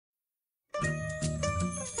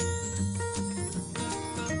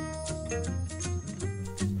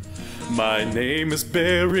My name is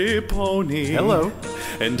Baripony. Hello.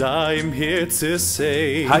 And I am here to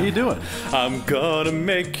say, How you doing? I'm gonna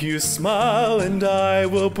make you smile and I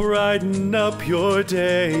will brighten up your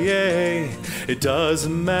day. It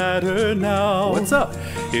doesn't matter now. What's up?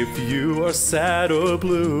 If you are sad or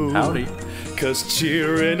blue. Howdy. 'Cause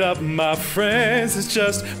cheering up my friends is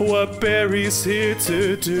just what Bari's here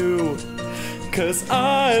to do. 'Cause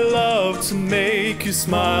I love to make you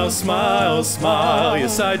smile, smile, smile.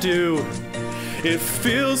 Yes, I do. It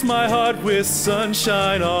fills my heart with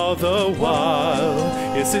sunshine all the while.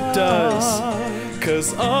 Yes, it does.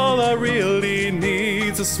 'Cause all I really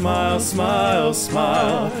need's a smile, smile,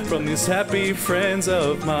 smile from these happy friends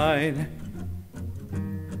of mine.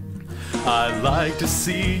 I like to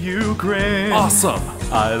see you grin. Awesome.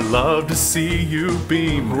 I love to see you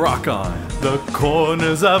beam. Rock on. The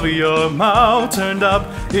corners of your mouth turned up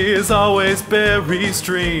is always Bari's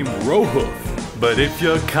dream. Brohoof. But if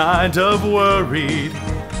you're kind of worried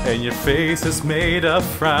and your face is made a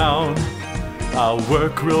frown, I'll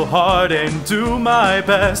work real hard and do my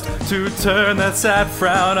best to turn that sad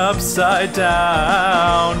frown upside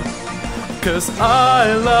down. 'Cause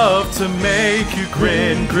I love to make you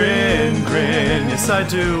grin, grin, grin. Yes, I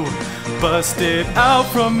do. Bust it out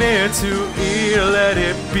from ear to ear, let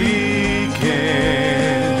it begin.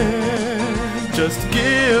 Just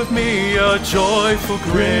give me a joyful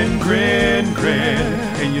grin, grin, grin,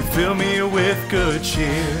 and you fill me with good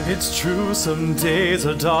cheer. It's true, some days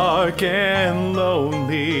are dark and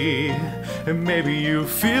lonely, and maybe you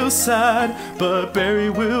feel sad, but Bari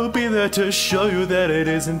will be there to show you that it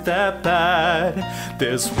isn't that bad.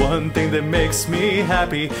 There's one thing that makes me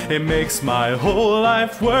happy, it makes my whole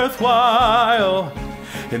life worthwhile,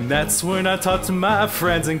 and that's when I talk to my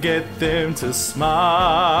friends and get them to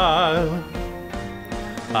smile.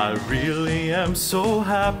 I really am so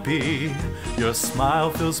happy, your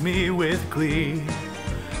smile fills me with glee.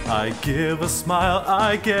 I give a smile,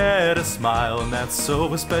 I get a smile, and that's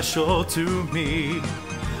so special to me.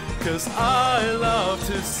 'Cause I love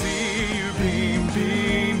to see you beam,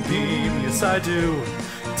 beam, beam, yes I do.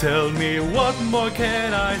 Tell me what more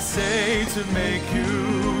can I say to make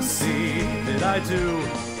you see that I do.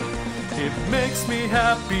 It makes me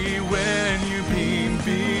happy when you beam,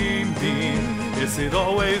 beam, beam. Yes, it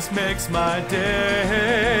always makes my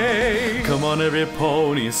day. Come on, every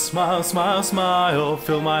pony, smile, smile, smile.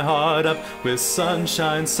 Fill my heart up with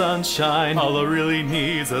sunshine, sunshine. All I really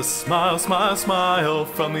need's a smile, smile, smile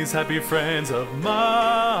from these happy friends of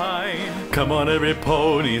mine. Come on, every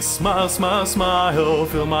pony, smile, smile, smile.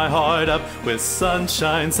 Fill my heart up with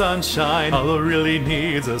sunshine, sunshine. All I really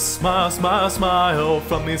need's a smile, smile, smile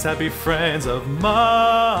from these happy friends of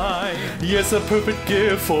mine. Yes, a perfect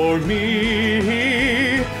gift for me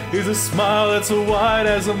is a smile that's so wide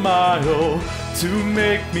as a mile to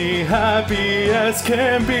make me happy as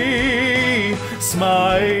can be.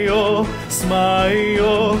 Smile,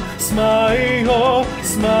 smile, smile,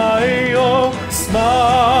 smile,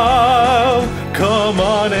 smile. Come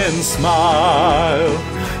on and smile.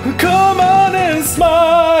 Come on and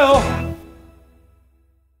smile.